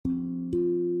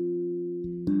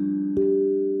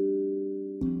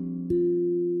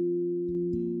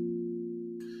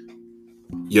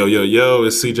Yo, yo, yo,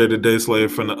 it's CJ the Day Slave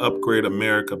from the Upgrade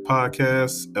America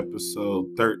podcast, episode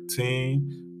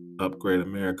 13, Upgrade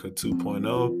America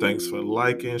 2.0. Thanks for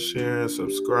liking, sharing,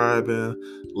 subscribing,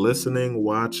 listening,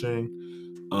 watching.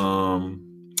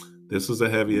 This was a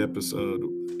heavy episode.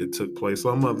 It took place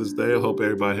on Mother's Day. I hope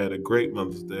everybody had a great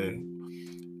Mother's Day.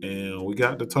 And we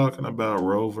got to talking about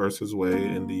Roe versus Wade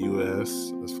in the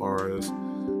U.S. as far as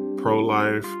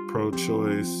pro-life,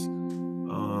 pro-choice,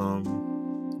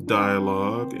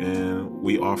 dialogue, and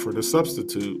we offered a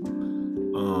substitute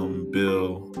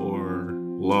bill or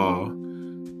law,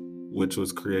 which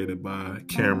was created by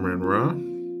Cameron Ra,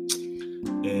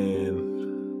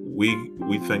 and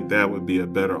we think that would be a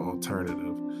better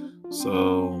alternative.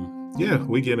 So yeah,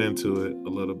 we get into it a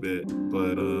little bit,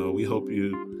 but we hope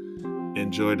you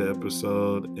enjoyed the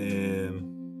episode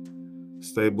and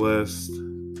stay blessed.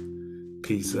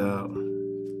 Peace out,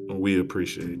 and we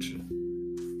appreciate you.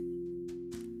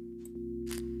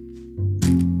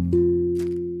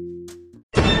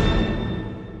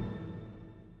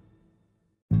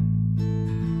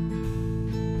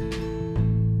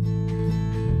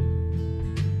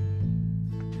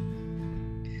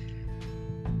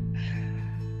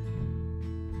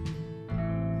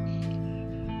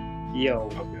 Yo,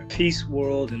 peace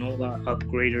world and all our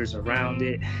upgraders around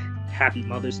it. Happy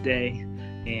Mother's Day.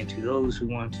 And to those who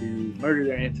want to murder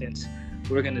their infants,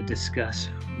 we're going to discuss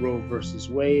Roe versus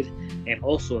Wade and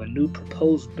also a new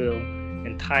proposed bill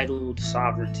entitled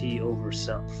Sovereignty Over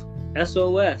Self.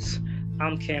 SOS.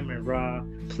 I'm Cameron Ra.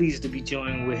 Pleased to be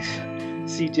joined with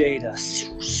CJ the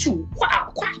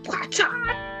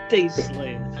Day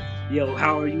Slave. Yo,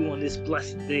 how are you on this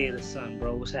blessed day of the sun,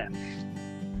 bro? What's happening?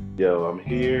 Yo, I'm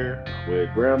here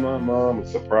with grandma, mom, and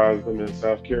surprised them in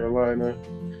South Carolina.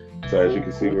 So as you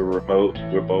can see, we're remote.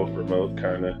 We're both remote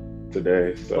kind of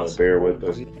today. So bear with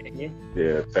us.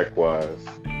 Yeah, tech-wise.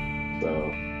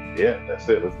 So, yeah, that's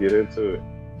it. Let's get into it.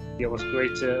 Yo, it's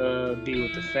great to be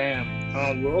with the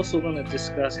fam. We're also going to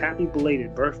discuss happy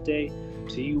belated birthday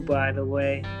to you, by the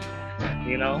way.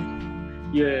 You know,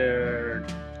 you're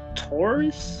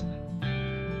Taurus?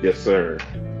 Yes, sir.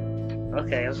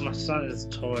 Okay, as my son is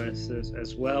Taurus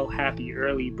as well. Happy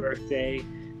early birthday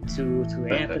to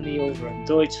Anthony over in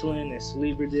Deutschland. It's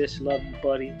Lieber Dish. Love you,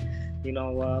 buddy. You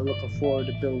know, looking forward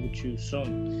to build with you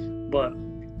soon. But,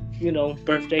 you know,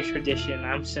 birthday tradition,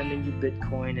 I'm sending you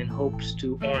Bitcoin in hopes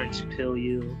to orange pill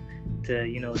you to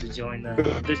join the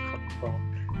Bitcoin club.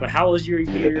 But how was your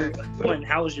year?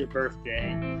 How was your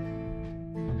birthday?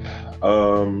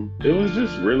 It was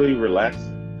just really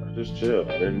relaxing. Just chill.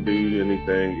 I didn't do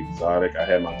anything exotic. I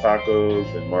had my tacos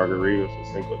and margaritas for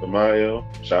Cinco de Mayo.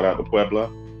 Shout out to Puebla.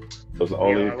 Those are the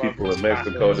only people in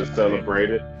Mexico that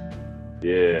celebrated.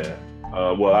 Yeah.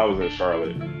 Well, I was in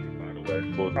Charlotte, by the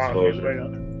way. Full disclosure.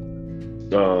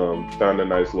 Found a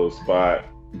nice little spot.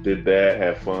 Did that.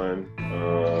 Had fun.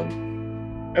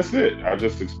 That's it. I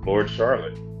just explored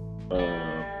Charlotte.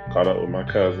 Caught up with my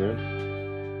cousin.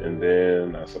 And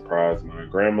then I surprised my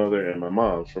grandmother and my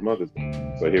mom for Mother's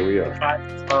Day. So here we are.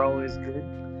 Surprises are always good.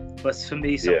 But for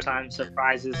me, sometimes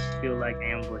surprises feel like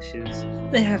ambushes.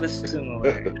 They have a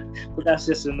similarity. But that's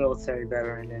just a military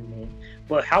veteran in me.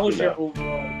 But how was your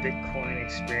overall Bitcoin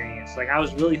experience? Like, I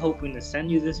was really hoping to send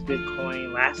you this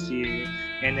Bitcoin last year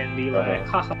and then be like,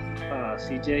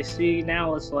 CJC,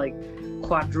 now it's like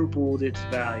quadrupled its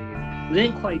value. We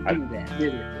didn't quite do that,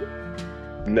 did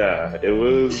it? Nah, it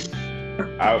was...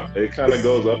 it kind of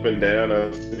goes up and down.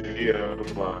 I'm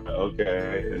like,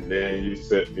 okay. And then you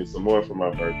sent me some more for my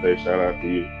birthday. Shout out to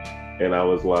you. And I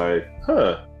was like,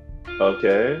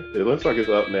 okay. It looks like it's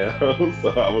up now. So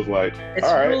I was like, it's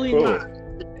all right, really cool.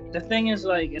 Not. The thing is,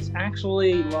 like, it's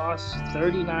actually lost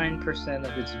 39%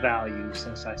 of its value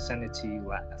since I sent it to you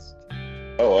last.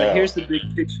 Oh, wow. But here's the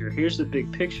big picture. Here's the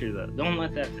big picture, though. Don't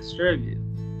let that disturb you.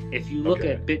 If you look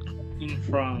at Bitcoin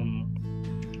from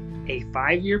a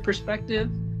 5-year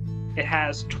perspective, it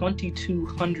has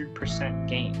 2,200%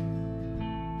 gain.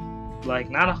 Like,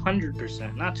 not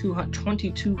 100%, not 200,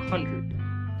 2,200.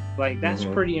 Like, that's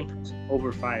pretty impressive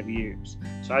over 5 years.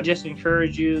 So I just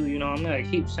encourage you, I'm gonna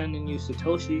keep sending you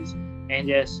Satoshis and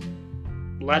just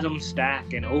let them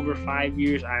stack. And over 5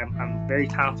 years, I'm very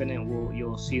confident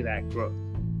you'll see that growth.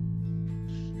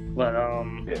 But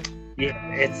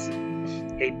it's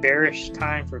a bearish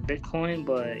time for Bitcoin,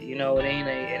 but it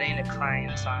ain't a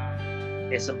crying time.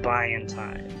 It's a buying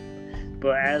time.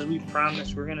 But as we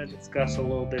promised, we're gonna discuss a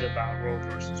little bit about Roe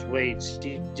versus Wade.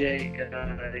 DJ,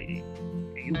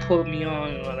 you put me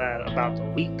on that about the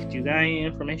leak. Do you got any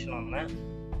information on that?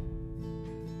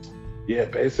 Yeah,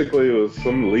 basically it was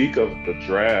some leak of the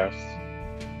drafts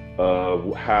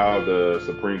of how the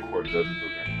Supreme Court judges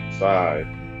are going to decide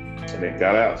and it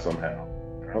got out somehow.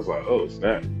 I was like, oh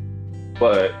snap.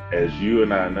 But as you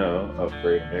and I know of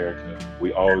Great America,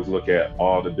 we always look at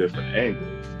all the different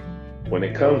angles when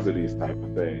it comes to these type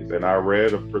of things. And I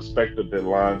read a perspective that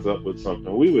lines up with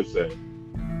something we would say.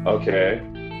 Okay,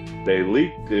 they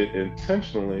leaked it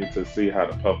intentionally to see how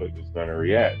the public was going to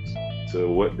react to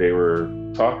what they were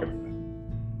talking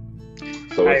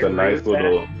about. So it's a nice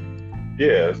little,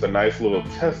 it's a nice little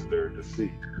tester to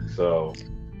see. So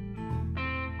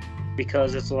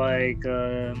because it's like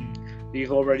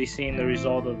you've already seen the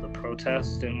result of the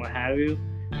protest and what have you,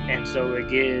 and so it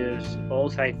gives all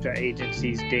types of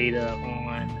agencies data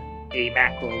on a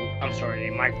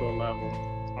micro level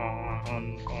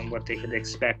on what they could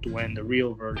expect when the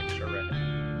real verdicts are ready.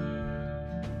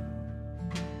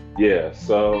 Yeah,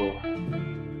 so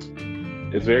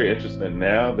it's very interesting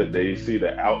now that they see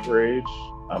the outrage.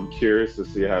 I'm curious to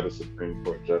see how the Supreme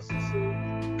Court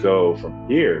justices go from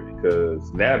here,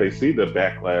 because now they see the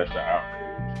backlash, the outrage.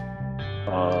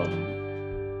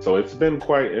 So it's been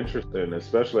quite interesting,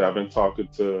 especially I've been talking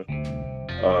to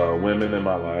women in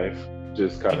my life,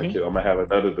 just kind of I'm gonna have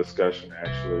another discussion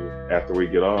actually after we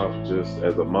get off, just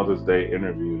as a Mother's Day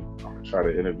interview. I'm gonna try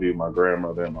to interview my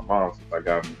grandmother and my mom since I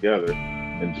got them together,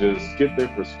 and just get their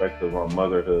perspective on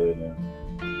motherhood and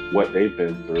what they've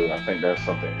been through. I think that's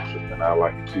something interesting I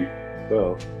like to keep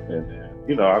myself,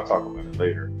 and I'll talk about it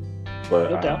later.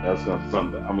 But that's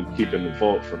something I'm gonna keep in the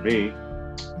vault for me.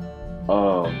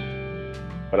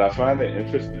 But I find it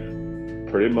interesting.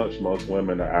 Pretty much most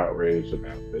women are outraged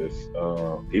about this.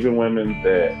 Even women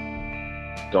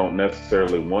that don't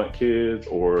necessarily want kids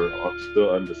or are still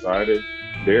undecided,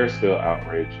 they're still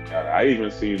outraged about it. I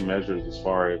even see measures as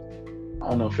far as, I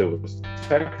don't know if it was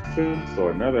Texas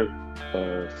or another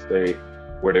state,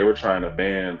 where they were trying to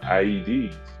ban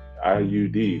IUDs, I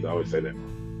always say that,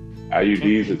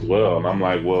 IUDs as well. And I'm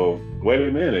like, well, wait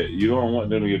a minute. You don't want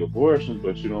them to get abortions,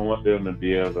 but you don't want them to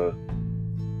be able to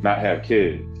not have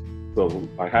kids. So,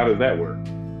 like, how does that work?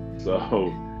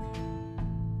 So,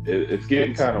 it's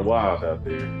getting kind of wild out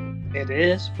there. It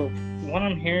is, but what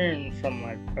I'm hearing from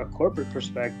like a corporate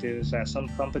perspective is that some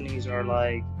companies are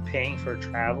like paying for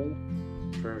travel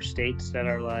for states that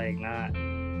are like not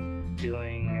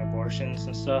doing abortions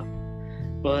and stuff.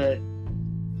 But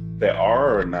that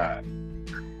are or not?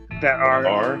 That are.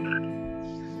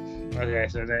 Okay,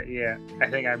 so that, yeah, I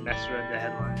think I misread the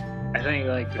headline. I think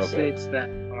like the states that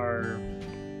are.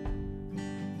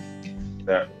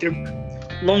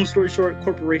 Long story short,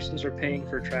 corporations are paying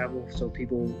for travel so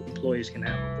employees can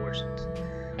have abortions.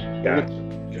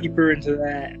 Gotcha. Deeper into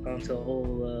that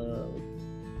until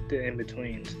the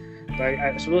in-betweens. But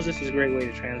I suppose this is a great way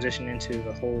to transition into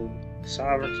the whole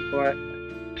sovereignty part.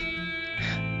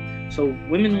 So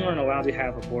women weren't allowed to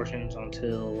have abortions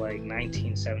until like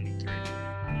 1973.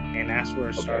 And that's where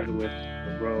it started with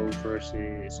Roe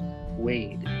versus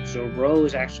Wade. So Roe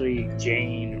is actually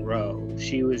Jane Roe.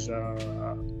 She was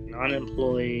an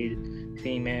unemployed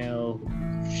female.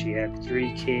 She had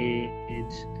 3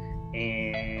 kids,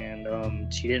 and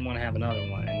she didn't want to have another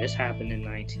one. And this happened in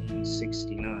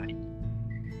 1969.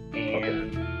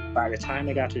 And by the time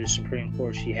it got to the Supreme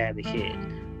Court, she had the kid.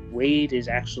 Wade is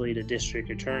actually the district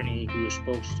attorney who was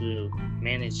supposed to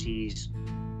manage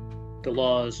the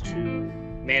laws to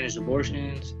manage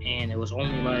abortions, and it was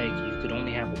only like you could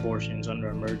only have abortions under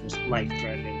emergency,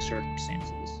 life-threatening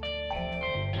circumstances.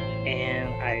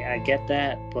 And I get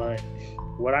that, but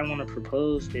what I want to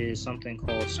propose is something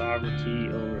called sovereignty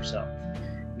over self,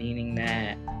 meaning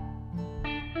that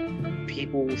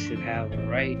people should have a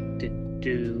right to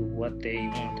do what they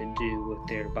want to do with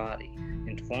their body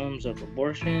in forms of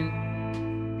abortion.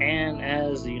 And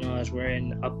as we're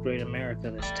in Upgrade America,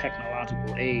 this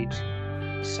technological age,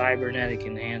 cybernetic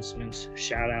enhancements,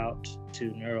 shout out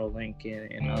to Neuralink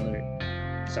and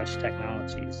other such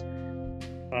technologies.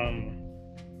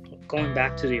 Going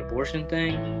back to the abortion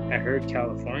thing, I heard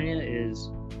California is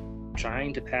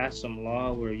trying to pass some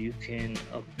law where you can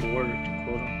abort,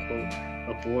 quote unquote,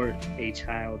 abort a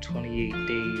child 28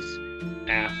 days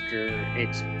after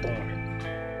it's born.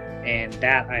 And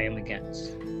that I am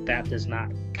against. That does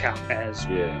not count as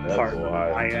part of the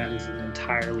body. That is an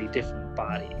entirely different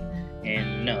body.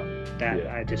 And no,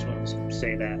 I just want to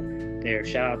say that there.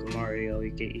 Shout out to Mario.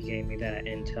 He gave me that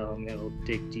intel, and he'll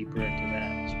dig deeper into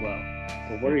that as well.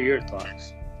 But what are your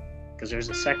thoughts? Because there's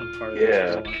a second part of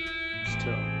this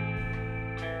too.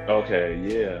 Okay,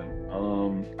 yeah.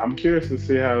 I'm curious to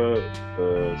see how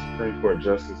the Supreme Court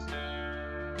justice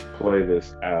play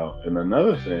this out. And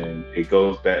another thing, it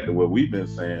goes back to what we've been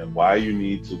saying, why you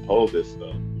need to poll this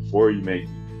stuff before you make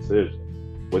the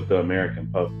decision with the American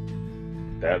public.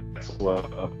 That's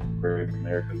what Upgrade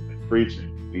America has been preaching.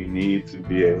 We need to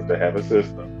be able to have a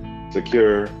system,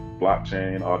 secure,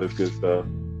 blockchain, all this good stuff.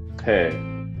 Hey,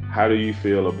 how do you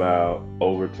feel about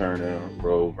overturning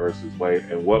Roe versus Wade,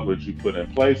 and what would you put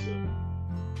in place of it?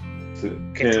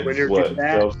 Can Twitter do What,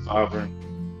 that? self-sovereign?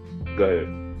 Go ahead.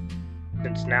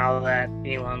 Since now that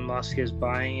Elon Musk is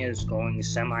buying it, it's going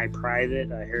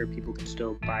semi-private. I hear people can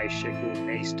still buy shit. He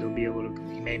may still be able to.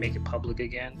 He may make it public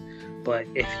again, but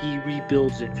if he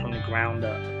rebuilds it from the ground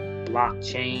up,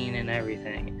 blockchain and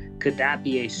everything, could that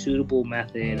be a suitable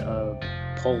method of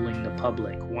polling the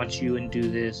public once you do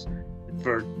this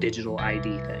for digital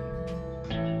ID thing?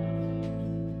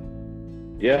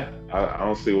 Yeah, I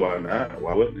don't see why not.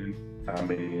 Why wouldn't it? I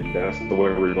mean, that's the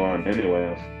way we're going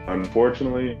anyway.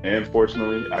 Unfortunately and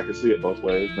fortunately, I can see it both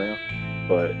ways now.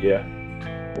 But yeah,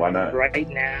 why not? Right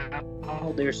now,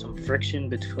 there's some friction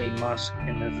between Musk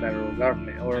and the federal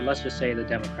government, or let's just say the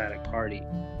Democratic Party.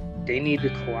 They need to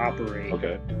cooperate.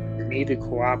 Okay. They need to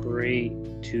cooperate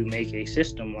to make a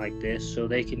system like this so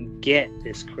they can get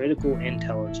this critical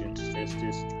intelligence, this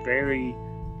very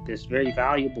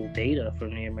valuable data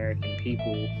from the American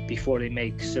people before they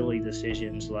make silly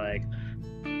decisions like,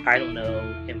 I don't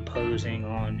know, imposing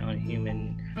on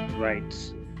human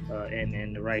rights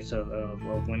and the rights of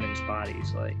women's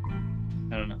bodies. Like,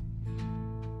 I don't know.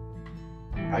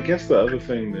 I guess the other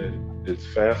thing that is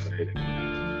fascinating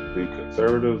is the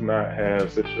conservatives not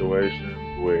have situations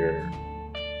where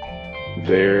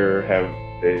their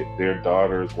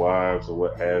daughters, wives, or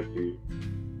what have you,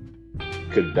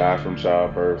 could die from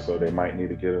childbirth, so they might need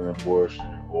to get an abortion,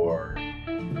 or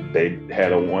they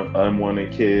had an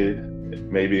unwanted kid,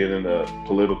 maybe in a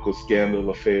political scandal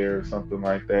affair or something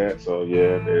like that. So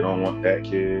yeah, they don't want that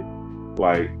kid.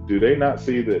 Like, do they not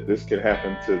see that this could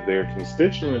happen to their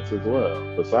constituents as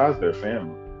well, besides their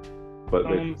family, but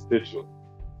their constituents?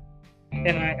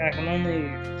 And I can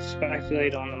only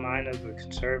speculate on the mind of a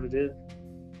conservative,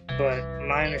 but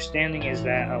my understanding is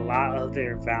that a lot of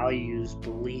their values,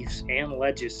 beliefs, and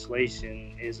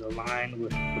legislation is aligned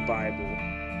with the Bible.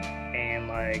 And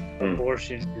like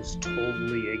abortion is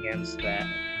totally against that.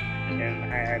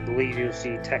 And I believe you'll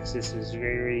see Texas is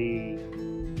very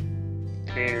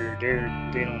they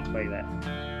don't play that.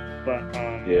 But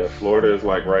yeah, Florida is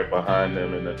like right behind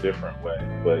them in a different way.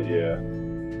 But yeah.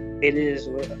 It is,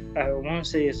 I want to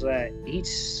say is that each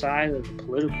side of the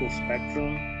political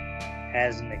spectrum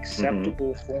has an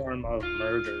acceptable form of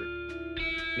murder.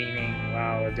 Meaning,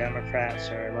 while the Democrats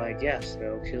are like, yes,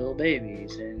 they'll kill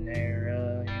babies, and they're,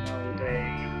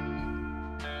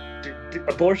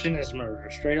 abortion is murder,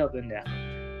 straight up and down.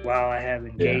 While I have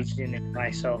engaged in it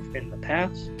myself in the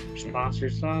past,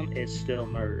 sponsored some, it's still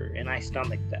murder, and I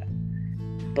stomach that.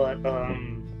 But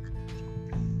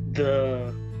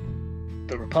the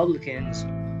Republicans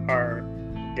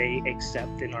they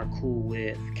accept and are cool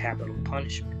with capital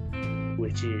punishment,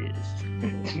 which is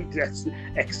that's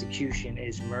execution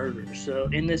is murder. So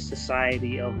in this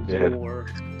society of war,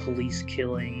 police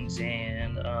killings,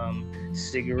 and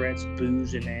cigarettes,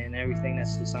 booze, and everything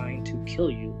that's designed to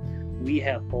kill you, we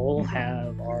have our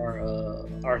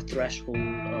threshold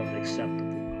of acceptable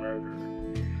murder.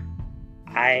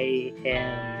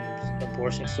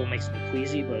 Abortion still makes me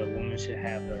queasy, but a woman should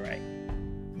have the right.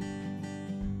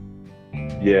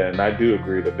 Yeah, and I do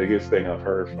agree. The biggest thing I've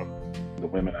heard from the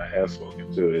women I have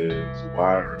spoken to is,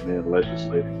 why are men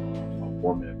legislating on a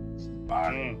woman's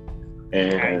body?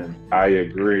 And I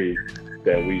agree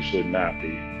that we should not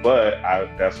be. But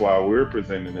that's why we're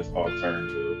presenting this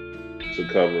alternative to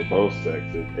cover both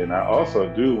sexes. And I also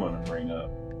do want to bring up,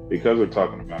 because we're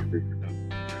talking about reproductive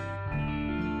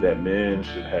rights, that men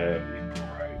should have equal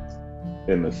rights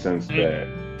in the sense that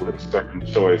with certain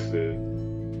choices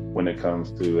when it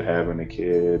comes to having a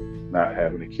kid, not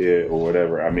having a kid, or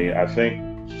whatever. I mean, I think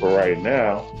for right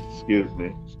now,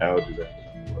 allergies a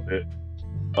little bit,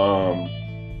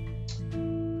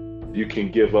 you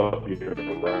can give up your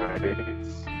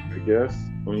rights, I guess,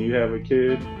 when you have a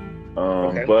kid.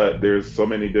 But there's so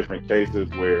many different cases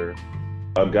where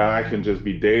a guy can just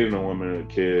be dating a woman with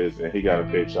kids and he got to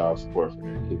pay child support for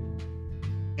their kids.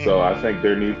 So I think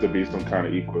there needs to be some kind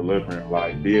of equilibrium,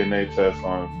 like DNA tests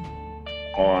on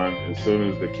as soon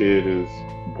as the kid is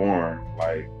born,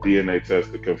 like DNA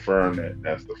tests to confirm that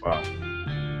that's the father.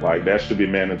 Like, that should be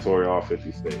mandatory all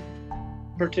 50 states.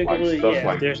 Particularly,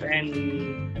 if there's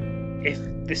any, if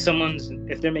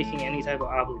they're making any type of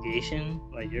obligation,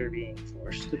 like you're being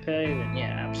forced to pay, then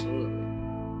yeah, absolutely.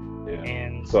 Yeah.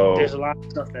 And so there's a lot of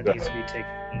stuff that needs to be taken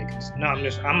into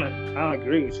consideration. I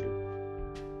agree with you.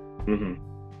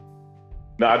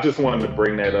 No, I just wanted to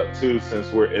bring that up too,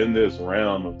 since we're in this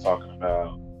realm of talking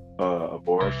about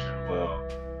abortion. Well,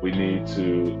 we need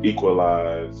to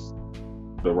equalize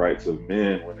the rights of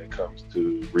men when it comes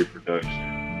to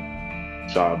reproduction,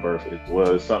 childbirth as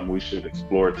well. It's something we should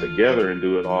explore together and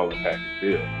do it all in package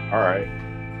deal. All right,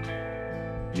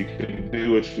 you can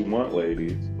do what you want,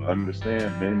 ladies, but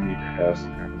understand men need to have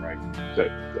some kind of right to protect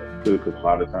themselves too, because a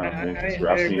lot of times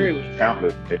I've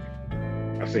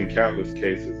seen countless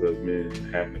cases of men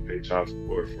having to pay child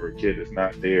support for a kid that's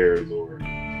not theirs or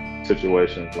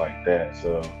situations like that.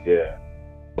 So yeah,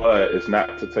 but it's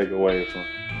not to take away from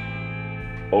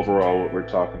overall what we're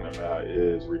talking about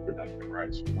is reproductive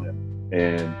rights for women,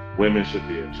 and women should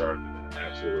be in charge of that.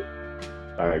 Absolutely,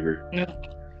 I agree. Yeah.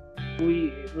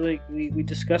 We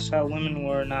discussed how women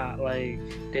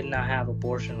did not have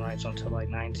abortion rights until like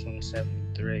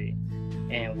 1973,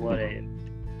 and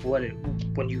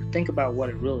when you think about what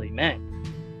it really meant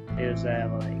is that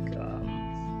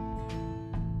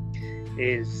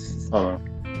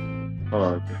Hold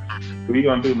on. What you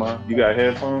gonna do, Mom? You got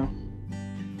headphones?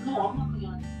 No, I'm not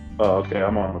on. Oh, okay,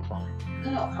 I'm on the phone.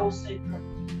 No, I was saying.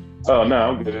 Oh no,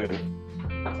 I'm good.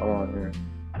 I'm on here.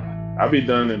 I'll be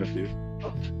done in a few.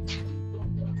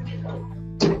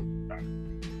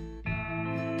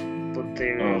 But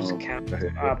there's countless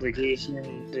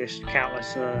obligation. There's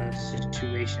countless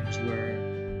situations where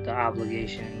the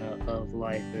obligation of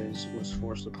life was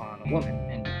forced upon a woman,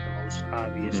 and the most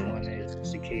obvious one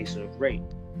is the case of rape.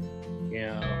 You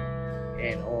know,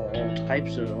 and all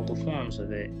types of all the forms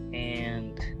of it,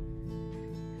 and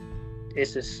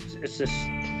it's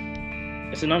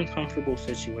an uncomfortable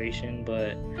situation.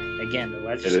 But again, the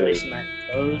legislation that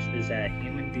goes is that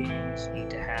human beings need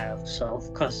to have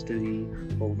self-custody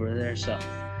over their self.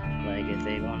 Like, if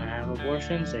they want to have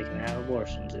abortions, they can have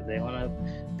abortions. If they want to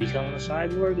become a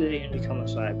cyborg, they can become a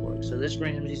cyborg. So this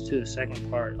brings me to the second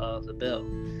part of the bill.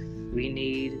 We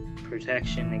need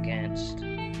protection against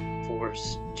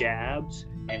forced jabs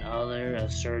and other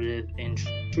assertive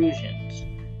intrusions.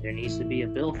 There needs to be a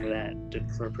bill for that,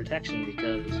 for protection,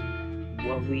 because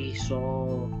what we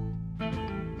saw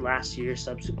last year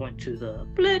subsequent to the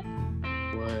blip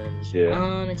was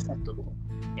unacceptable.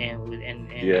 And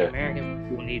American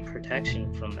people need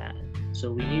protection from that.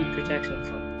 So we need protection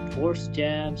from forced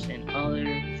jabs and other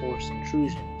forced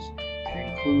intrusions, to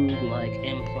include like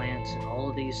implants and all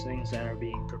of these things that are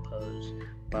being proposed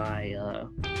by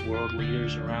world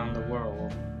leaders around the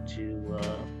world to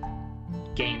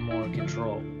gain more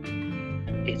control.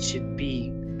 It should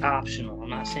be optional. I'm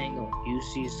not saying don't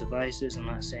use these devices. I'm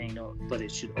not saying don't, but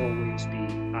it should always be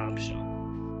optional.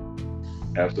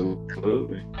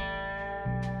 Absolutely.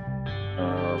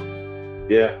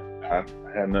 I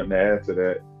have nothing to add to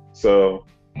that. So,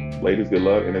 ladies, good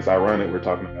luck. And it's ironic we're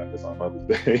talking about this on Mother's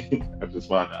Day. I just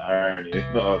find the irony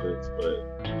in all this, but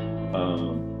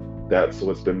that's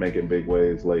what's been making big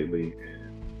waves lately.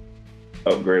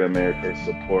 Upgrade America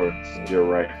supports your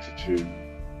right to choose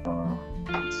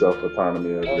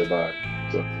self-autonomy of your body.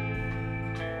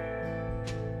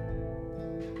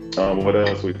 So, what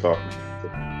else we talking about?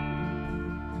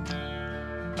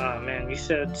 Man, you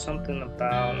said something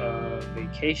about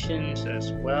vacations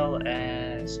as well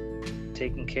as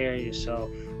taking care of yourself.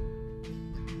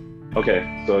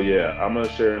 Okay, so yeah, I'm gonna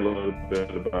share a little bit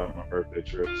about my birthday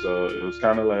trip. So it was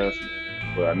kind of last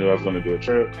minute, but I knew I was gonna do a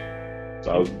trip.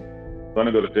 So I was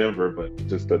gonna go to Denver, but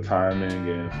just the timing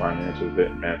and financials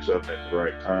didn't match up at the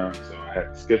right time, so I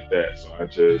had to skip that. So I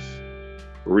just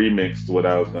remixed what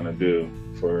I was gonna do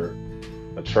for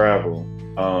a travel.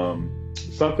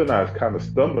 Something I kind of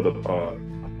stumbled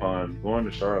upon going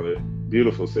to Charlotte.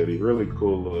 Beautiful city, really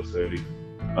cool little city.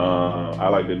 I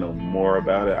like to know more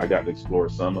about it. I got to explore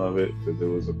some of it because it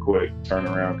was a quick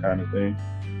turnaround kind of thing.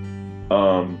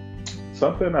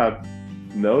 Something I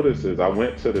noticed is I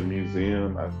went to the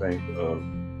museum, I think,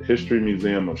 History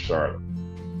Museum of Charlotte.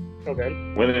 Okay.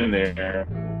 Went in there.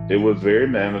 It was very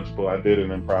manageable. I did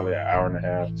it in probably an hour and a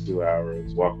half, 2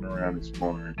 hours, walking around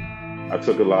exploring. I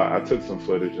took some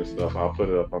footage and stuff. I'll put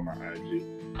it up on my IG.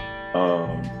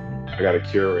 I got to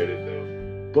curate it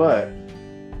though. But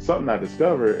something I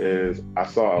discovered is I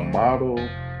saw a model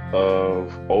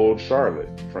of old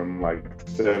Charlotte from like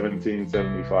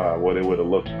 1775, what it would have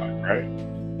looked like, right?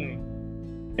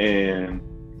 And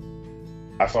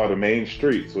I saw the main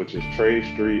streets, which is Trade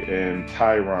Street and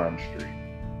Tyrone Street.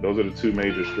 Those are the two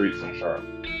major streets in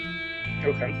Charlotte.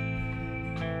 Okay.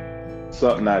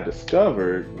 Something I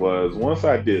discovered was once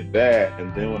I did that,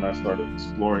 and then when I started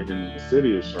exploring in the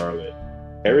city of Charlotte,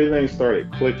 everything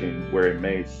started clicking where it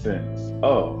made sense.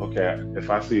 Oh, okay, if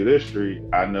I see this street,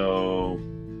 I know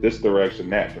this direction,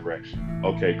 that direction.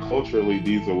 Okay, culturally,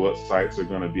 these are what sites are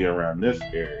going to be around this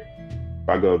area. If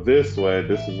I go this way,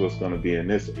 this is what's going to be in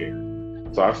this area.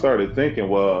 So I started thinking,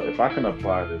 well, if I can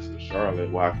apply this to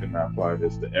Charlotte, why couldn't I apply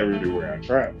this to everywhere I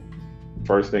travel?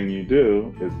 First thing you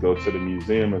do is go to the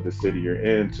museum of the city you're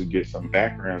in to get some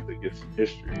background, to get some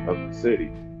history of the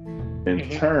city. In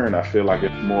turn, I feel like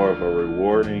it's more of a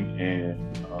rewarding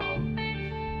and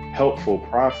helpful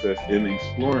process in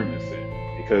exploring the city,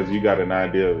 because you got an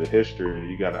idea of the history,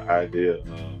 you got an idea of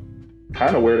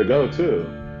kind of where to go too.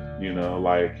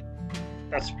 Like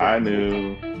I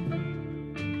knew,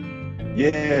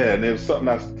 yeah, and it was something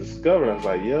I discovered. I was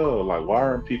like, yo, like why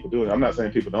aren't people doing it? I'm not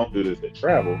saying people don't do this that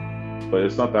travel, but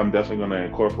it's something I'm definitely going to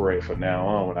incorporate from now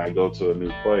on when I go to a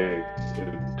new place.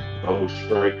 Go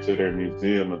straight to their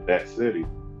museum of that city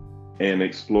and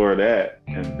explore that,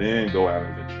 and then go out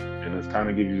on the trip. And it's kind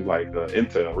of give you like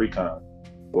intel, recon,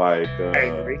 like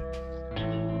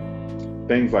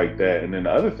things like that. And then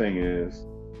the other thing is,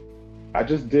 I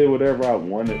just did whatever I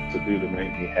wanted to do to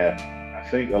make me happy. I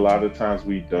think a lot of times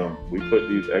we don't. We put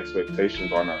these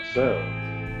expectations on ourselves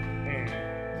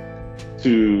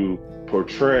to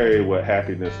portray what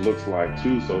happiness looks like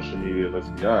to social media, let's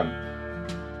be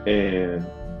honest. And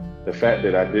the fact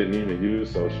that I didn't even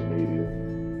use social media,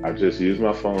 I just used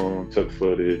my phone, took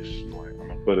footage, like I'm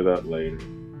gonna put it up later.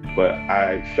 But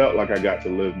I felt like I got to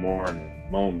live more in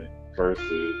the moment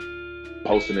versus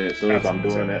posting it as soon as I'm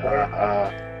doing it.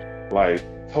 Like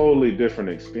totally different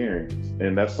experience.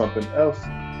 And that's something else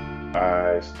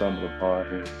I stumbled upon,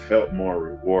 and it felt more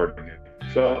rewarding. It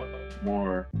felt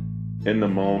more in the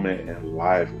moment and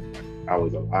lively. I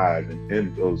was alive and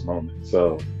in those moments.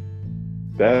 So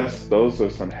those are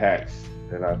some hacks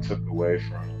that I took away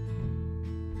from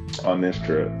on this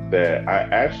trip that I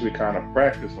actually kind of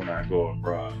practice when I go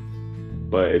abroad,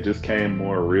 but it just came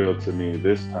more real to me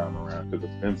this time around because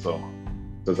it's been so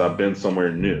long since I've been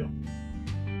somewhere new.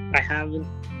 I haven't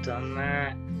done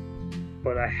that,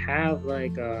 but I have I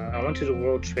went to the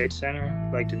World Trade Center,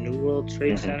 like the New World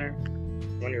Trade Center.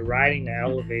 When you're riding the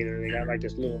elevator, they got like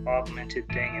this little augmented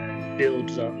thing, and it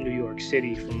builds up New York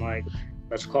City from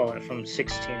let's call it from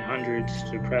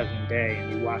 1600s to present day,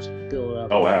 and you watch it build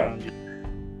up. Oh wow!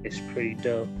 It's pretty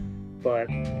dope. But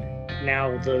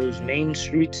now those main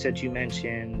streets that you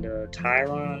mentioned,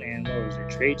 Tyron and what was it,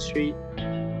 Trade Street,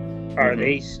 are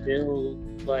they still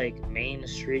like main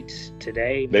streets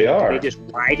today? They are. They just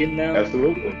widen them?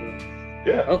 Absolutely.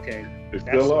 Yeah. Okay. They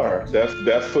still are.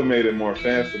 That's what made it more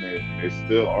fascinating. They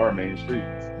still are main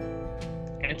streets.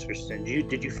 Interesting.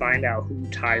 Did you find out who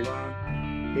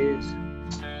Tyron is?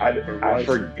 I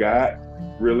forgot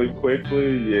really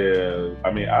quickly. Yeah.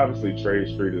 I mean, obviously Trade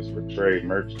Street is for trade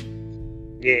merchants.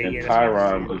 Yeah. And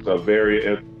Tyron was a very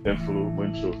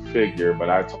influential figure, but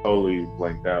I totally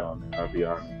blanked out on it, I'll be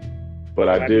honest. But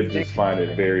I did just find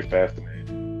it very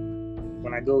fascinating.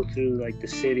 When I go through the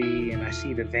city and I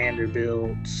see the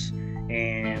Vanderbilts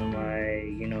and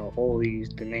all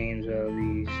the names of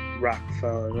these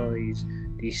Rockefellers, all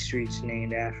these streets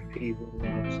named after people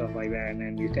and stuff like that, and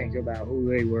then you think about who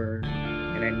they were,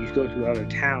 and then you go to other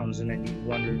towns and then you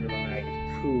wonder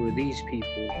who are these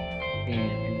people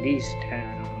in these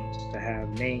towns to have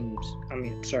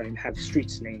have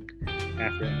streets named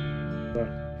after them.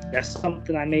 But that's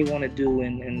something I may want to do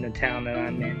in the town that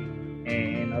I'm in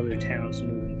and other towns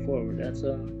moving forward. That's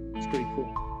pretty cool.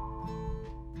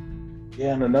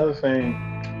 Yeah, and another thing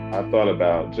I thought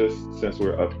about, just since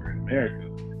we're up here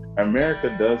in America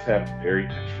does have very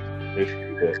interesting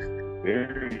history that's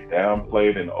very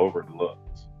downplayed and overlooked.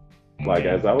 Like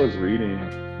as I was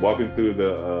walking through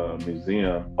the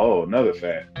museum, another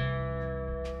fact,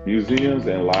 museums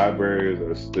and libraries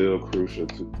are still crucial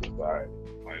to society.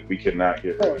 Like we cannot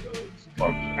get rid of those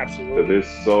functions. Absolutely. Because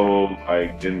it's so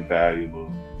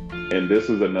invaluable. And this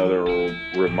is another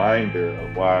reminder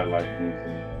of why I like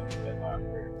museums and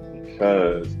libraries,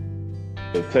 because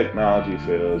the technology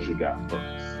fails, you got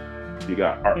books, you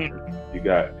got art, you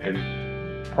got,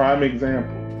 and prime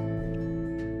example,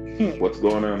 what's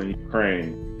going on in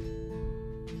Ukraine,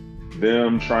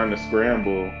 them trying to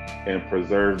scramble and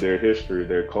preserve their history,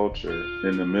 their culture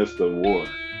in the midst of war,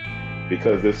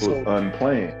 because this was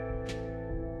unplanned.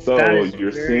 So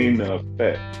you're seeing the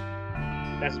effect.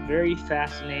 That's very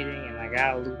fascinating, and I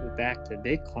gotta loop it back to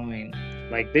Bitcoin.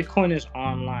 Bitcoin is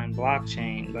online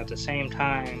blockchain, but at the same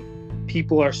time,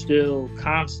 people are still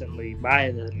constantly,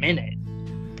 by the minute,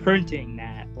 printing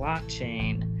that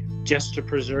blockchain just to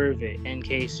preserve it in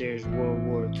case there's World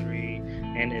War III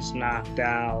and it's knocked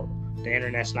out, the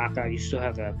internet's knocked out, you still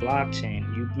have that blockchain.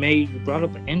 You brought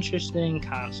up an interesting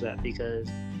concept, because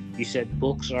you said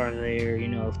books are there,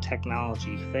 if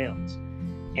technology fails.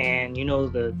 And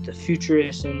the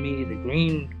futurist in me, the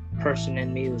green person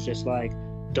in me was just like,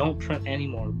 don't print any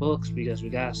more books because we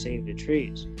gotta save the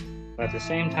trees. But at the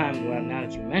same time, well, now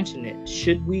that you mention it,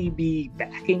 should we be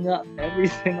backing up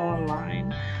everything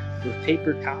online with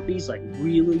paper copies, like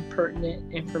really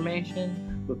pertinent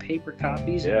information with paper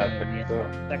copies? Yeah, and I think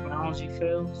so. Technology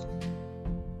fails.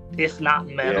 If not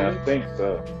metal. Yeah, I think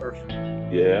so. Perfect.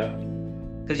 Yeah.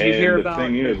 Because you hear And the about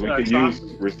thing is, we can use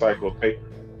atrocities. recycled paper.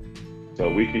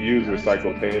 So we can use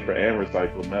recycled paper and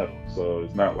recycled metal. So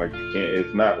it's not like you can't.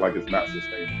 It's not like it's not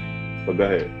sustainable. But go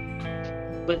ahead.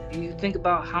 But you think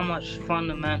about how much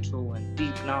fundamental and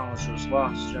deep knowledge was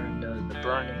lost during the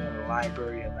burning of the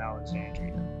Library of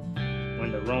Alexandria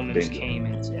when the Romans Bingo. came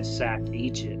and sacked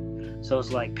Egypt. So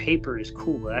it's like paper is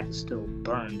cool, but that can still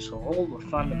burn. So all the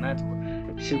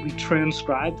fundamental. Should we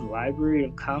transcribe the Library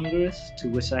of Congress, to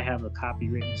which I have a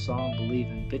copywritten song, Believe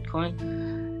in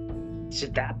Bitcoin?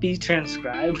 Should that be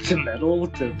transcribed to metal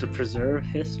to preserve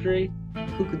history?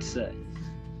 Who could say?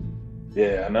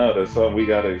 Yeah, I know. That's something we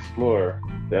got to explore.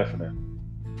 Definitely.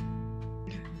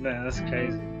 Man, that's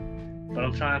crazy. But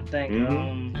I'm trying to think.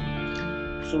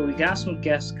 Mhm. So we got some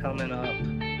guests coming up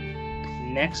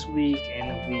next week and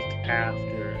the week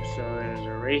after. So there's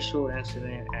a racial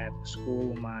incident at the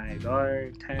school my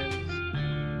daughter attends.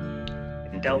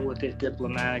 I dealt with it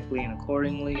diplomatically and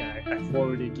accordingly. I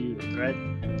forwarded you the thread,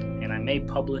 and I may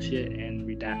publish it and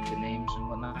redact the names and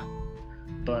whatnot.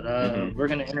 But we're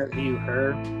gonna interview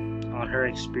her on her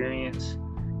experience.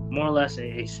 More or less,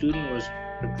 a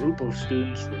group of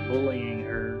students were bullying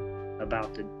her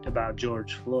about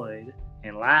George Floyd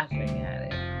and laughing at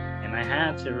it. And I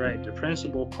had to write. The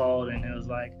principal called and it was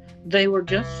like, they were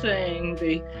just saying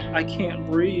I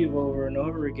can't breathe over and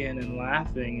over again and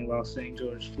laughing while saying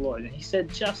George Floyd. And he said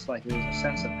just like it was a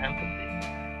sense of empathy.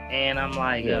 And I'm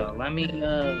like, let me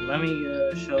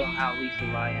show them how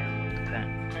lethal I am with the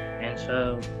pen. And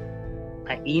so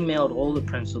I emailed all the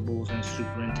principals and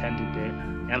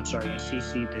and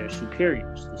CC'd their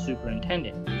superiors. The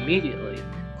superintendent immediately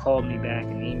called me back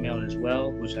and emailed as well,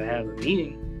 which I have a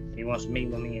meeting. He wants to meet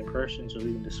with me in person so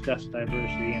we can discuss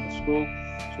diversity in the school,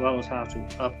 as well as how to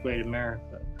upgrade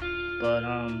America. But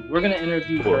we're going to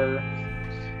interview her.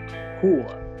 Cool.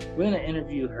 We're going to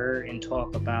interview her and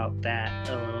talk about that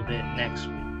a little bit next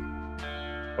week.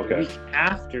 Okay. The week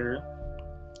after,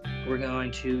 we're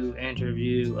going to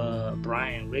interview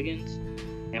Brian Wiggins,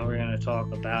 and we're going to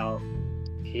talk about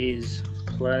his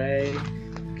play.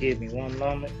 Give me one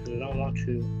moment, because I don't want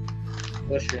to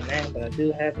push your name, but I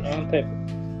do have it on paper.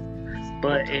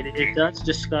 But it does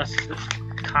discuss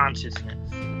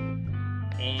consciousness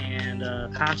and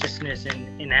consciousness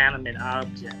in inanimate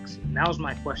objects. And that was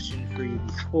my question for you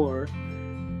before,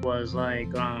 was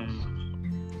like,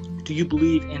 do you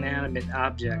believe inanimate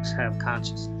objects have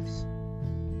consciousness?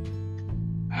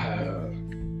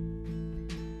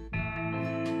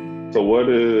 So what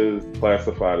is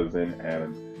classified as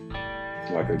inanimate?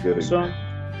 Like a good example.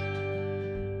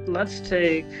 So let's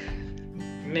take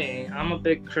me. I'm a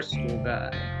big crystal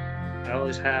guy. I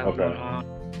always have one on.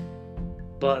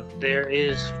 But there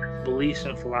is beliefs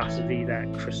and philosophy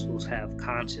that crystals have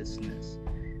consciousness.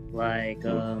 Like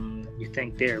you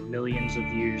think they're millions of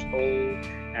years old.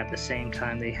 At the same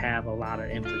time, they have a lot of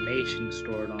information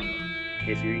stored on them.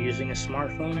 If you're using a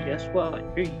smartphone, guess what?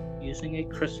 You're using a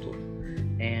crystal.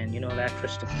 And that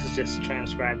crystal is just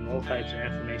transcribing all types of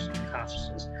information and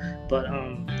consciousness. But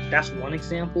that's one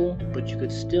example. But you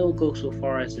could still go so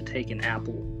far as to take an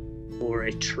apple or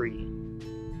a tree,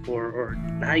 or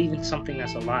not even something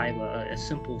that's alive, a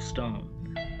simple stone.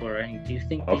 Do you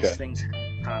think these things have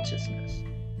consciousness?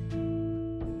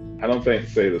 I don't think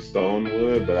say the stone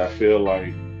would, but I feel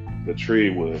like the tree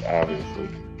would, obviously,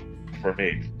 for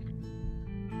me.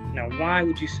 Now, why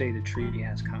would you say the tree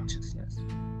has consciousness?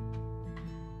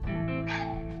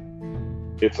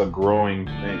 It's a growing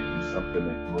thing. It's something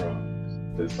that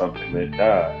grows. It's something that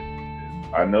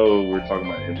dies. I know we're talking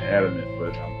about inanimate,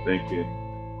 but I'm thinking,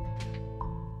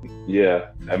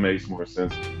 yeah, that makes more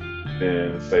sense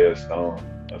than say a stone.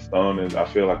 I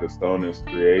feel like a stone is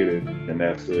created and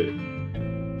that's it.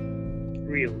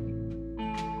 Really?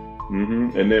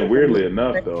 Mm-hmm. And then weirdly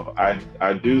enough, though,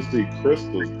 I do see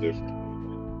crystals differently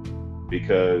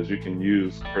because you can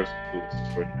use crystals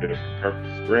for different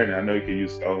purposes. Granted, I know you can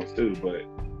use stones too, but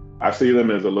I see them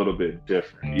as a little bit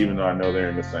different, even though I know they're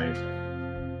in the same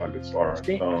thing, like as far as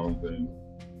stones and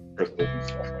crystals and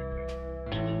stuff like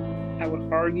that. I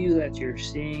would argue that you're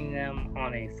seeing them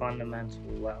on a fundamental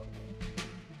level.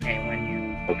 And when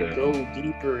you go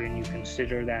deeper and you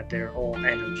consider that they're all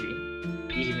energy,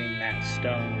 even that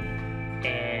stone,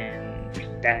 and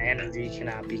that energy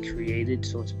cannot be created,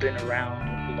 so it's been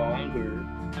around longer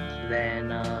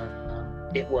than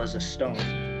it was a stone,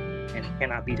 and it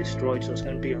cannot be destroyed, so it's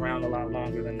going to be around a lot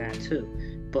longer than that too.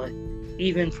 but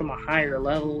even from a higher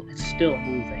level, it's still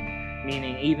moving.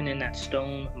 Meaning, even in that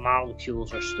stone,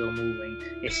 molecules are still moving.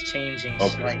 It's changing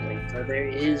slightly. So there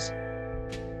is,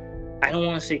 I don't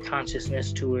want to say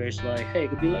consciousness to where it's like, hey, it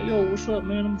could be like, yo, what's up,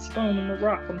 man? I'm a stone, I'm a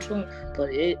rock, I'm chilling.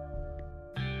 But I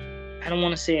don't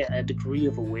want to say a degree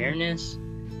of awareness.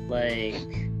 Like,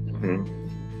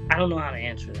 I don't know how to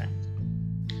answer that.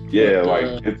 Yeah,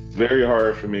 like, it's very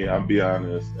hard for me, I'll be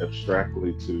honest,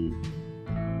 abstractly to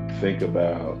think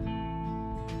about,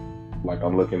 like,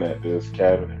 I'm looking at this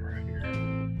cabinet right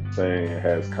here, saying it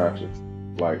has consciousness.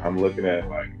 Like, I'm looking at it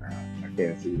like, nah, I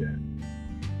can't see that.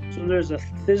 So there's a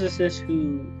physicist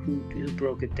who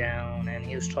broke it down, and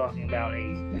he was talking about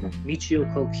Michio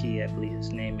Koki, I believe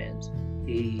his name is.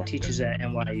 He teaches at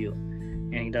NYU,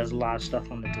 and he does a lot of stuff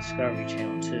on the Discovery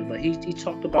Channel too. But he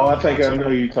talked about. Oh, I think I know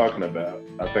who you're talking about.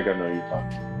 Go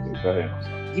ahead.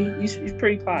 He's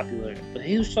pretty popular, but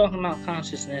he was talking about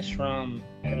consciousness from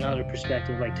another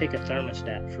perspective. Like, take a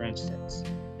thermostat, for instance.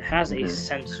 It has a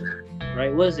sensor,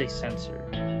 right? What is a sensor?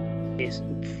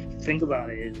 Think about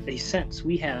it. It's a sense.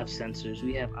 We have sensors.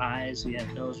 We have eyes. We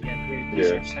have nose. We have ears.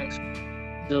 These are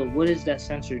sensors. So what is that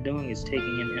sensor doing? Is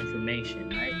taking in information,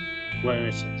 right? Whether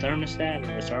it's a thermostat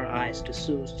or it's our eyes. To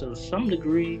some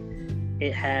degree,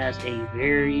 it has a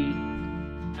very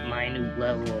minute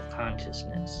level of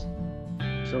consciousness.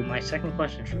 So my second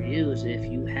question for you is, if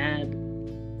you had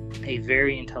a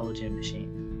very intelligent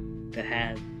machine that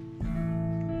had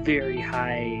very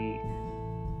high,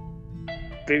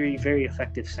 very, very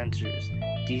effective sensors,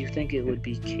 do you think it would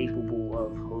be capable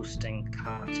of hosting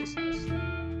consciousness?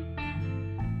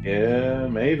 Yeah,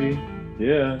 maybe.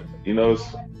 Yeah. You know,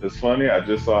 it's funny, I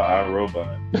just saw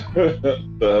iRobot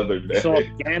the other day. You saw it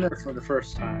again or for the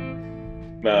first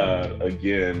time? Nah,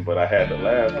 again, but I had to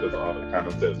laugh because all the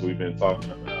concepts we've been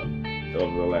talking about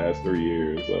over the last 3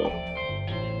 years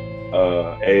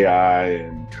of AI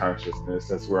and consciousness.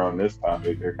 Since we're on this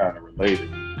topic, they're kind of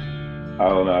related. I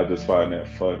don't know, I just find that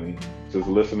funny. Just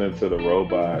listening to the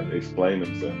robot explain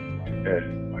himself. Like, hey,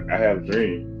 like, I have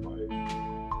dreams. Like,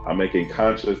 I'm making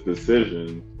conscious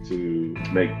decisions to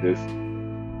make this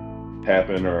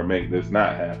happen or make this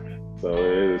not happen. So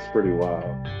it is pretty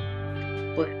wild.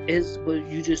 But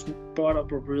you just brought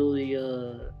up a really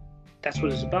that's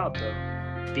what it's about, though.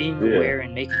 Being aware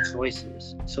and making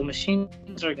choices. So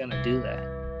machines are gonna do that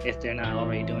if they're not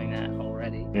already doing that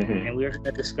already. And we're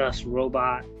gonna discuss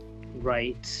robot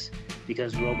rights,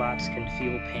 because robots can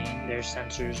feel pain. Their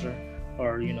sensors are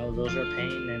those are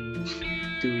pain. And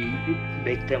do we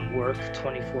make them work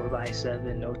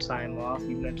 24/7, no time off?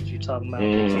 You mentioned you're talking about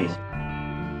vacation.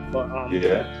 But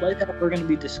the play that we're going to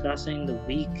be discussing the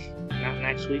week, not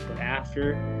next week, but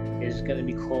after, is going to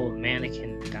be called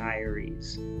Mannequin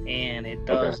Diaries. And it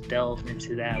does delve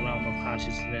into that realm of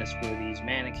consciousness where these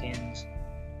mannequins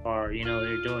are,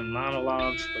 they're doing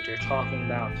monologues, but they're talking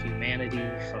about humanity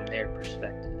from their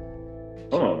perspective.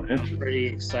 So I'm pretty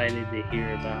excited to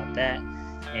hear about that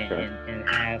and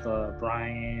have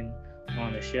Brian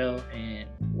on the show, and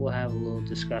we'll have a little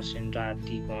discussion, dive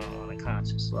deep on a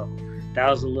conscious level. That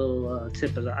was a little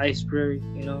tip of the iceberg,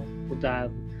 we'll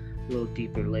dive a little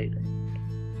deeper later.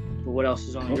 But what else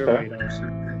is on your radar, sir?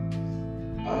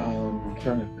 I'm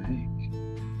trying to think.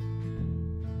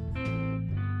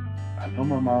 I know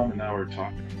my mom and I were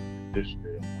talking about the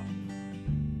history of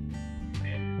mother,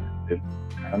 and it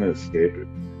kind of escaped it.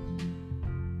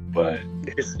 But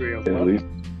the history of at least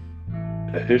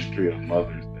the history of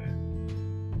Mother's Day.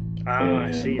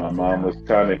 I see. My mom was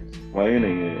kind of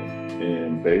explaining it,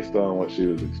 and based on what she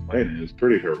was explaining, it's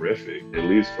pretty horrific, at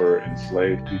least for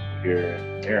enslaved people here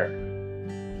in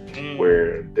America,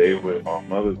 where they would, on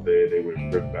Mother's Day, they would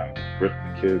rip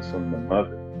the kids from the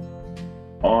mother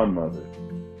on Mother's Day.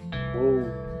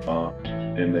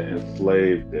 In the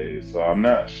enslaved days. So I'm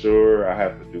not sure, I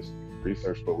have to do some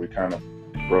research, but we kind of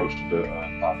broached the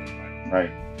topic last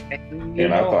night.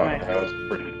 And I thought that was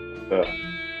pretty tough.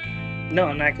 No,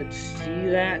 and I could see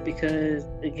that because,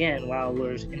 again, while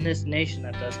we're in this nation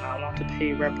that does not want to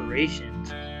pay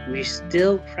reparations, we're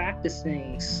still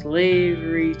practicing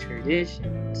slavery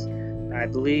traditions. I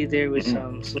believe there was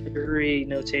some slavery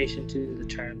notation to the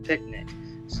term picnic.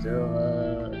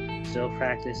 Still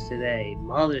practiced today.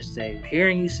 Mother's Day.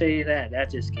 Hearing you say that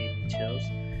just gave me chills.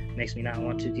 Makes me not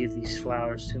want to give these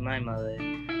flowers to my mother.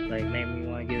 Like, made me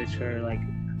want to give it to her, like,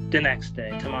 the next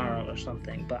day, tomorrow or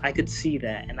something. But I could see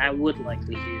that, and I would like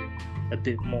to hear a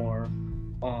bit more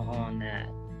on that.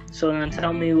 So then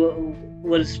tell me,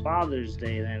 what is Father's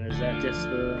Day then? Is that just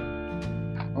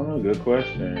I don't know, good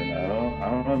question. I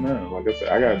don't know. Like I said,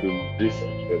 I gotta do my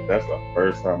research, because that's the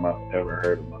first time I've ever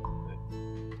heard of Mother's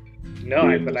Day.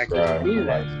 No, but I can see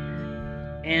that.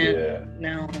 And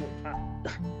now,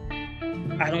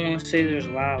 I don't want to say there's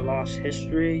a lot of lost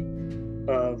history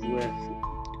of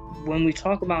when we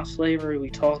talk about slavery, we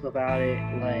talk about it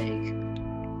like,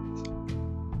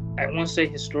 I want to say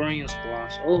historians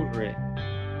gloss over it,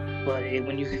 but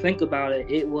when you think about it,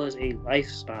 it was a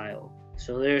lifestyle.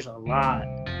 So there's a lot.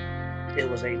 It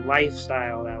was a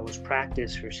lifestyle that was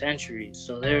practiced for centuries.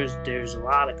 So there's a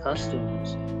lot of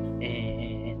customs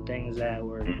and things that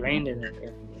were ingrained in it.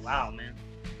 And wow, man,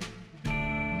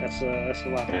 that's a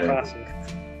lot to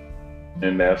process.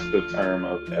 And that's the term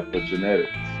of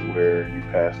epigenetics, where you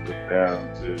pass it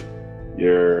down to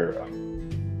your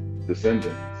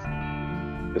descendants,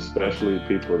 especially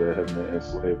people that have been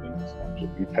enslaved in this country.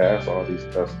 We pass all these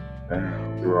customs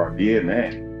down through our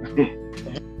DNA.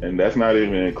 And that's not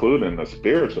even including the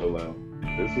spiritual level.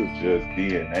 This is just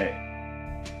DNA.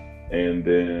 And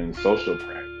then social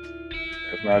practice.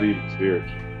 That's not even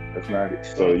spiritual. That's not.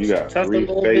 So you got three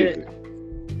phases.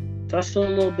 Touch a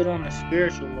little bit on the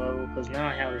spiritual level, because now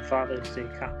I have a Father's Day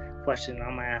question.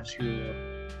 I'm gonna ask you.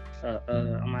 I'm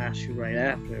gonna ask you right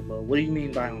after. But what do you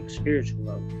mean by on the spiritual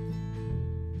level?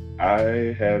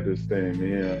 I had this thing.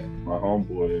 Me and my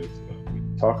homeboys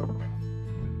talk about.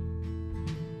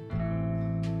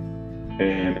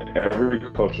 And every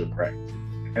culture practice,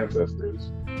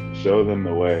 ancestors show them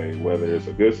the way, whether it's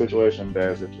a good situation,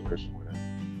 bad situation, whatever,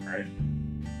 right?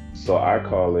 So I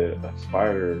call it a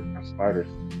spider like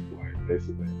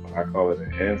basically. I call it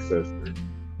an ancestor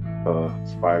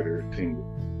spider tingle,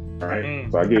 right?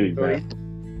 So I give you that.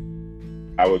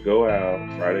 I would go out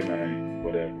Friday night,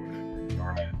 whatever,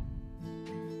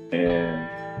 and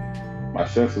my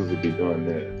senses would be doing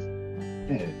this.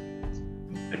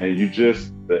 And you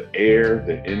just, the air,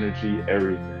 the energy,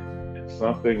 everything. And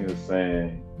something is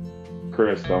saying,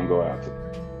 Chris, don't go out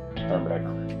today. Turn back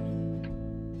around.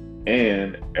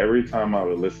 And every time I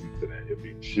would listen to that, it'd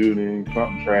be shooting,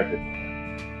 something tragic.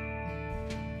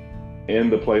 In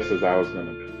the places I was going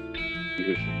to go.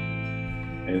 Usually.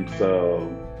 And so,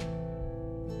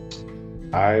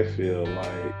 I feel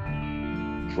like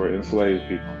for enslaved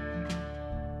people,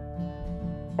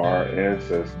 our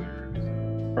ancestors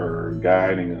are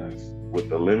guiding us with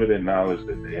the limited knowledge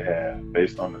that they have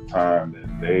based on the time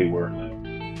that they were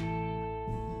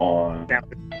living on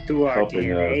through our helping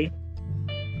DNA. Us.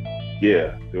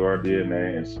 Through our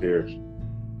DNA and spiritual.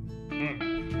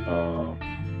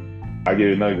 I'll give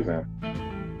you another example.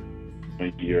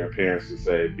 When your parents would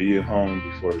say, be at home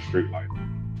before the street light.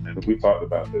 And we talked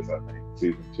about this, I think,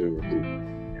 season 2 or season 3. I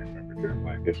can't remember during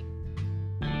Black History.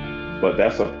 But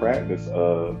that's a practice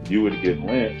of, you would get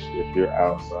lynched if you're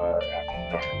outside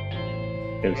after dark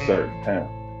in certain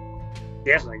towns.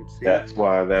 Yes, I can see. That's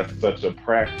why that's such a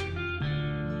practice in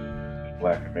the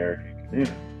Black American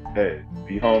community. Hey,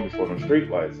 be home before the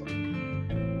street lights on.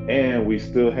 And we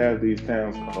still have these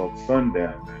towns called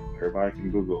sundown towns. Everybody can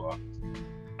Google us.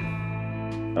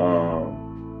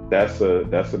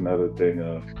 That's another thing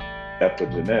of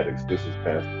epigenetics. This is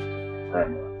passed from my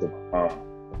grandma to my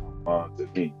mom to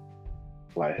me.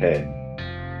 Like, hey,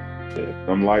 if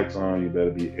them lights on, you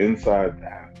better be inside the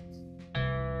house.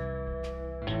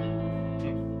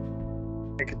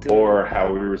 Or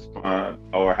how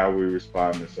we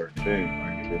respond to certain things.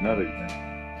 I'll give you another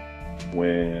example.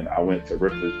 When I went to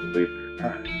Ripley's Believe It or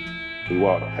Not, we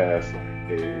walked past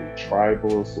like a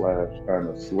tribal / kind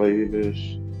of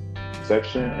slavish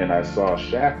section, and I saw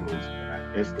shackles, and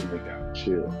I instantly got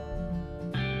chilled.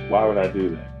 Why would I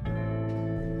do that?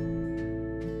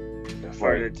 I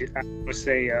would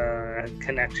say a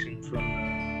connection from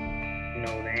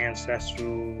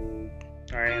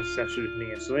our ancestors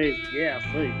being slaves. Yeah, I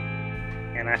feel you.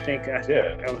 And I think I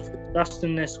was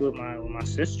discussing this with my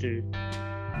sister.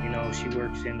 You know, she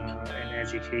works in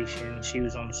education. She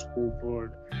was on the school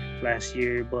board last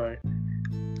year, but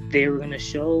they were gonna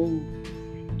show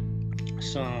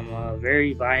some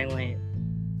very violent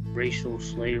racial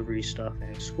slavery stuff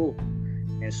in school.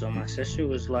 And so my sister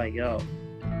was like, yo,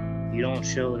 you don't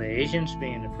show the Asians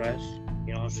being oppressed.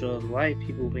 You don't show the white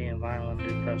people being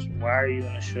violently oppressed. Why are you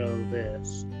going to show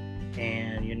this?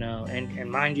 And,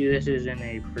 and mind you, this is in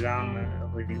a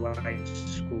predominantly white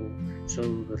school.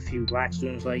 So the few black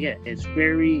students,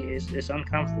 it's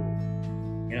uncomfortable.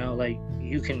 Like,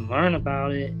 you can learn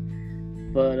about it,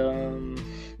 but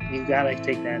you got to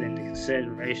take that into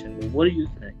consideration. But what do you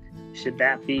think? Should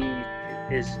that be,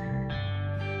 I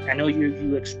know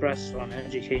you expressed on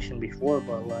education before,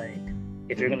 but like,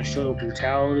 if you're going to show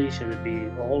brutality, should it be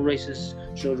all races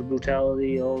show the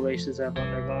brutality all races have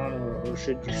undergone, or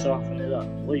should you soften it up?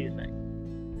 What do you think?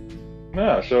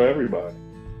 No, show everybody.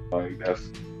 Like, that's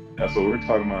what we're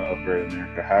talking about up here in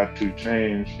America. How to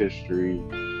change history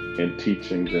in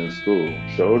teachings in school.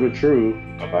 Show the truth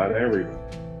about everything.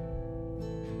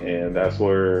 And that's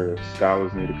where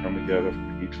scholars need to come together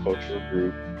from each cultural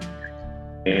group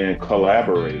and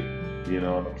collaborate, you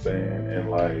know what I'm saying? And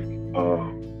like,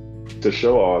 to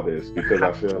show all this, because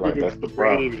I feel like that's the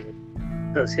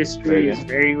problem. Because history is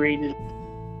very rated.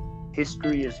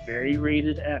 History is very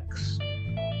rated X.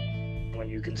 When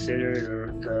you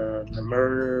consider the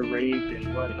murder, rape,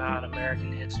 and whatnot,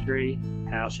 American history,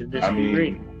 how should this be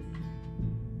rated?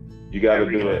 You got to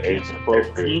do it age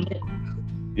appropriate.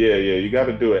 Yeah, you got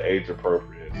to do it age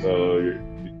appropriate. So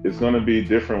it's going to be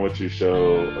different what you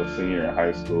show a senior in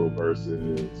high school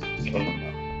versus a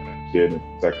kid in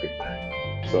second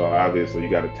grade. So obviously you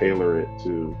got to tailor it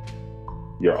to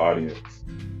your audience.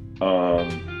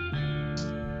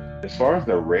 As far as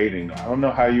the rating, I don't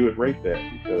know how you would rate that,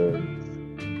 because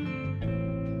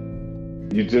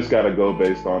you just got to go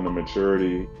based on the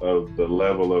maturity of the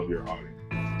level of your audience.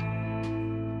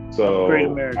 So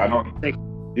I don't.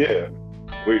 Yeah,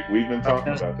 we've been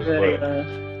talking about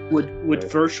this. Would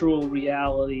virtual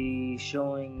reality,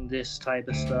 showing this type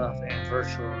of stuff and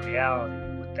virtual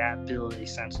reality, would that build a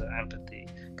sense of empathy?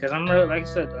 Because I'm really, like I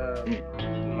said,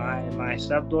 my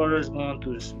stepdaughter is going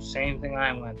through the same thing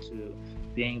I went through,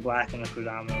 being black in a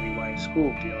predominantly white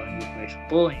school, dealing with racial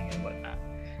bullying and whatnot.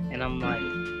 And I'm like,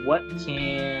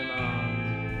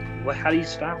 how do you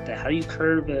stop that? How do you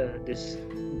curb this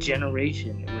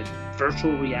generation with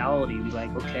virtual reality? Be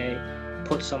like, okay,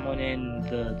 put someone in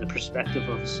the perspective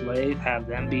of a slave, have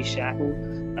them be shackled.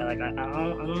 I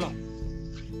don't know.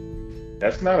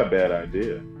 That's not a bad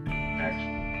idea,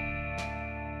 actually.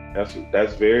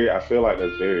 That's very. I feel like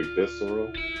that's very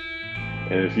visceral.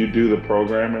 And if you do the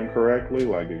programming correctly,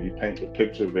 like if you paint the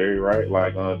picture very right,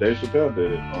 like Dave Chappelle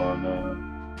did it on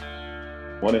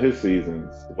one of his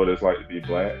seasons, what it's like to be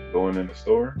black, going in the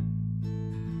store.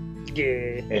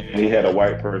 Yeah. And he had a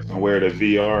white person wear the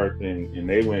VR thing, and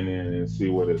they went in and see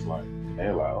what it's like. And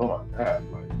they're like, oh my God,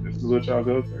 like, this is what y'all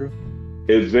go through?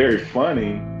 It's very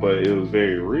funny, but it was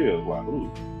very real. Like, ooh,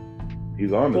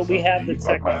 he's on this. Well, we have the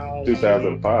technology.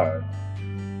 2005.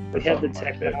 We have the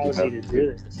technology to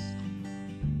do this.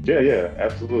 Yeah,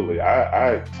 absolutely.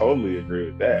 I totally agree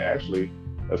with that. Actually,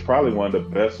 that's probably one of the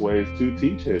best ways to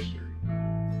teach history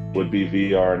would be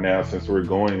VR now, since we're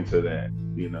going to that,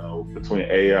 you know, between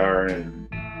AR and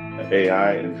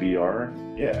AI and VR.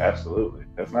 Yeah, absolutely.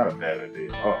 That's not a bad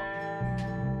idea at all.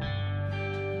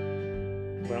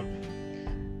 Well,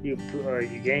 you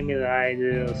gave me the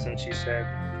idea, since you said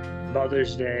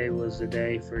Mother's Day was the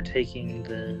day for taking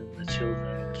the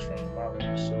children from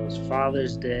mothers. So it's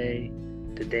Father's Day,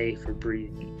 the day for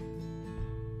breathing.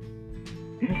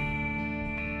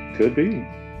 Could be.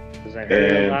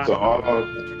 And to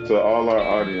all our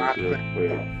audience, real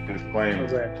quick, disclaimer: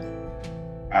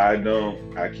 I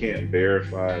can't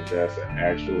verify if that's an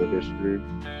actual history,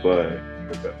 but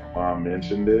my mom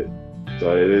mentioned it,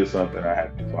 so it is something I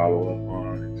have to follow up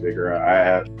on and figure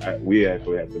out. We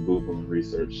actually have to Google and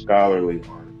research scholarly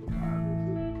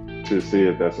articles to see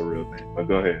if that's a real thing. But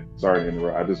go ahead. Sorry to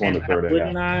interrupt. I just want to throw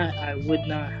that out. I would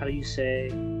not. How do you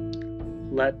say?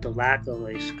 Let the lack of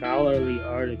a scholarly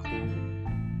article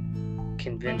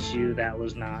convince you that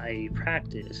was not a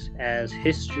practice, as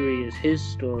history is his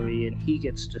story and he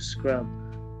gets to scrub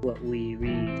what we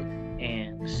read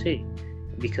and see.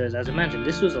 Because as I mentioned,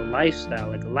 this was a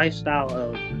lifestyle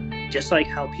of just like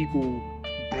how people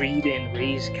breed and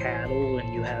raise cattle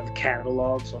and you have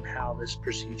catalogs on how this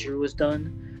procedure was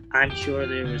done. I'm sure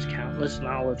there was countless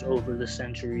knowledge over the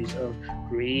centuries of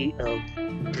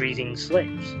breeding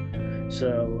slaves.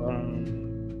 So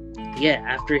yeah,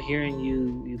 after hearing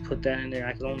you put that in there,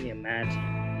 I can only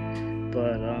imagine.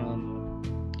 But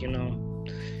you know,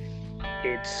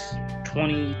 it's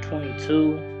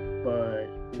 2022, but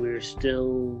we're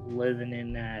still living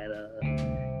in that.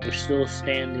 We're still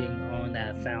standing on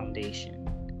that foundation.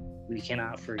 We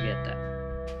cannot forget that.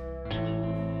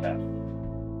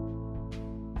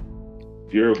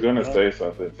 You're gonna say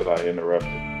something until I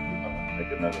interrupted.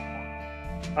 Make another point.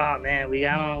 Oh man, we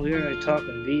were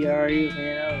talking VR.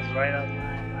 Man, that was right up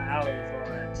my alley for all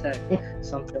that tech.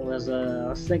 Something was I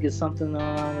was thinking something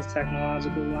along this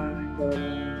technological line, but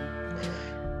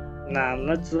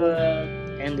let's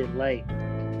end it light.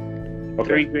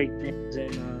 Okay. Great things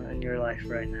in your life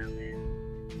right now, man.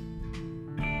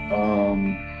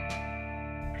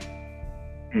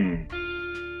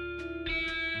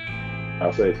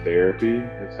 I'll say therapy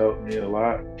has helped me a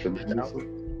lot tremendously.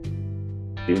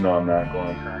 Even though I'm not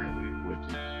going currently with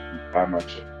by my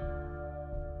children.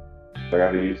 I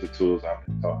got to use the tools I've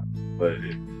been taught. But I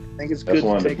think it's good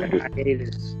to take a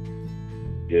hiatus.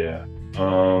 Yeah.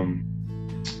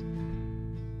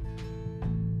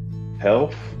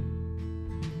 health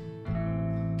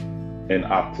and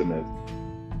optimism.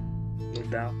 No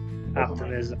doubt.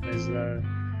 Optimism is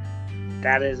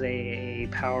that is a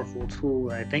powerful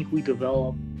tool I think we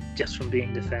develop just from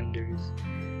being defenders,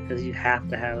 because you have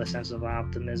to have a sense of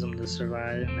optimism to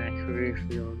survive in that career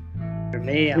field. For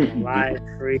me, I'm alive,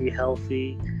 free,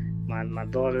 healthy. My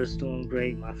daughter's doing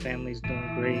great. My family's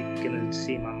doing great. Gonna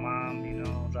see my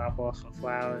mom, drop off some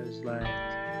flowers. Like,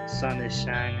 sun is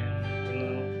shining,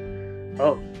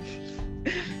 Oh,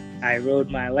 I rode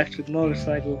my electric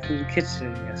motorcycle through the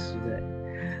kitchen yesterday.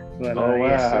 But, wow,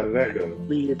 yeah, how did that go?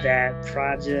 Completed that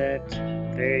project.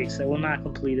 Very excited. Well, not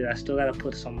completed. I still got to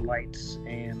put some lights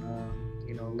and,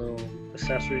 little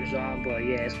accessories on. But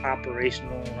yeah, it's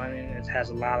operational, running. It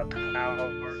has a lot of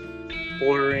power.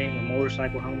 Ordering a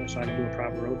motorcycle helmet so I can do a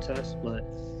proper road test. But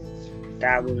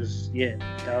that was pretty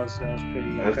That's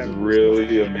incredible.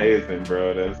 really amazing,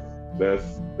 bro.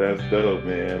 That's dope,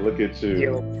 man. Look at you.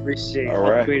 Yo, appreciate it. All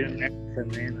right. Upgrade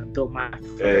America, man. I built my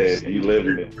Hey, first. you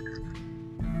living it.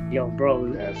 Yo,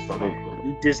 bro. That's something.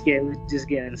 We just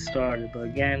getting started. But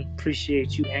again,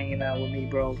 appreciate you hanging out with me,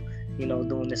 bro.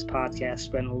 Doing this podcast,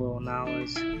 spreading a little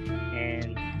knowledge.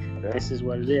 And this is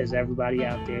what it is. Everybody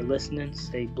out there listening,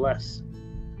 stay blessed.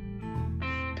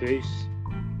 Peace.